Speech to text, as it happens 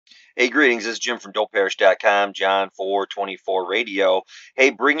Hey, greetings. This is Jim from don'tperish.com, John 424 Radio. Hey,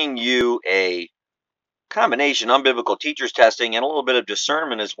 bringing you a combination unbiblical teachers testing and a little bit of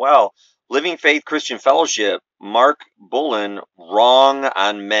discernment as well. Living Faith Christian Fellowship, Mark Bullen, wrong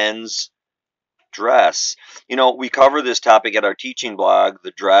on men's dress. You know, we cover this topic at our teaching blog,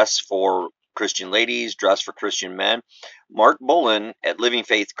 the dress for Christian ladies, dress for Christian men. Mark Bullen at Living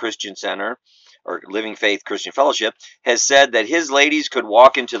Faith Christian Center or Living Faith Christian Fellowship has said that his ladies could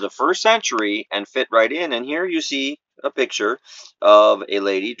walk into the first century and fit right in. And here you see a picture of a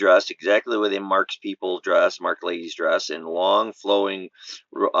lady dressed exactly the way Mark's people dress, Mark ladies dress, in long flowing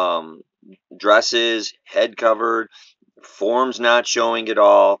um, dresses, head covered, forms not showing at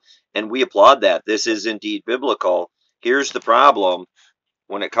all. And we applaud that. This is indeed biblical. Here's the problem.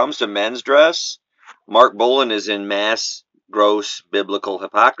 When it comes to men's dress, Mark Bullen is in mass, gross biblical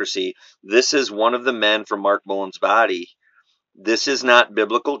hypocrisy. This is one of the men from Mark Bullen's body. This is not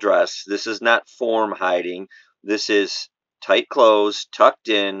biblical dress. This is not form hiding. This is tight clothes, tucked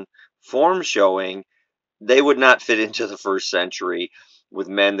in, form showing. They would not fit into the first century with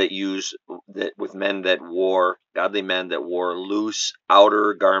men that wore godly men that wore loose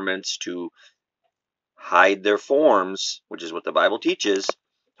outer garments to hide their forms, which is what the Bible teaches.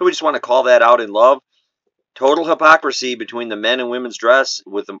 So we just want to call that out in love. Total hypocrisy between the men and women's dress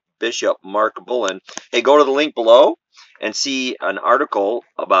with the Bishop Mark Bullen. Hey, go to the link below and see an article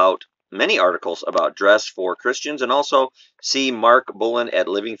about many articles about dress for Christians, and also see Mark Bullen at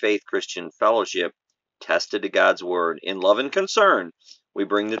Living Faith Christian Fellowship, tested to God's Word. In love and concern, we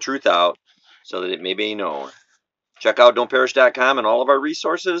bring the truth out so that it may be known. Check out don'tperish.com and all of our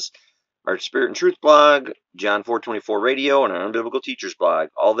resources, our Spirit and Truth blog, John 424 Radio, and our Unbiblical Teachers blog,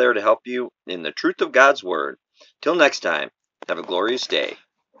 all there to help you in the truth of God's Word. Till next time, have a glorious day.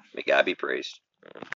 May God be praised.